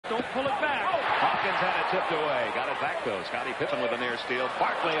Don't pull it back. Hawkins had it tipped away. Got it back, though. Scottie Pippen with a near steal.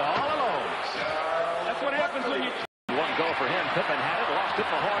 Barkley all alone. That's what happens when you... One goal for him. Pippen had it. Lost it.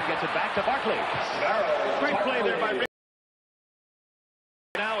 Mahorn gets it back to Barkley. Great play there by...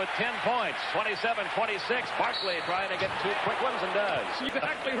 Now with 10 points. 27-26. Barkley trying to get 2 quick ones and does.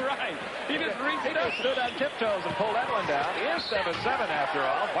 Exactly right. He just reached He up. just stood on tiptoes and pulled that one down. He is 7-7 after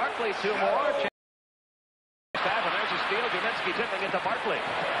all. Barkley 2 more. And there's a steal. Juminski tipping it to Barkley.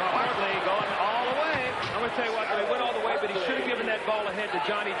 Barkley going all the way. I'm going to tell you what, they went all the way, but he should have given that ball ahead to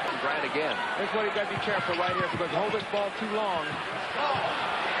Johnny. Grant again. That's what you got to be careful right here, because hold this ball too long.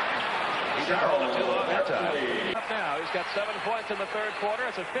 He didn't hold it too long that time. Up now, he's got 7 points in the third quarter.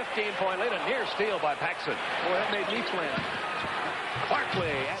 It's a 15-point lead. A near steal by Paxson. Boy, that made me flinch. Barkley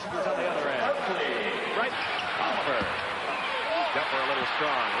Atkins on the other end. Right. Oliver. Jumper a little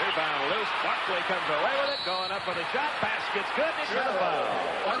strong. Rebound loose. Barkley comes away with it. Going up for the shot. Basket's good. It's a foul.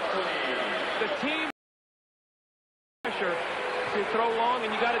 The team pressure. You throw long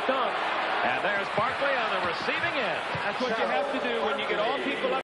and you got it done. And there's Barkley on the receiving end. That's what you have to do when you get all people up.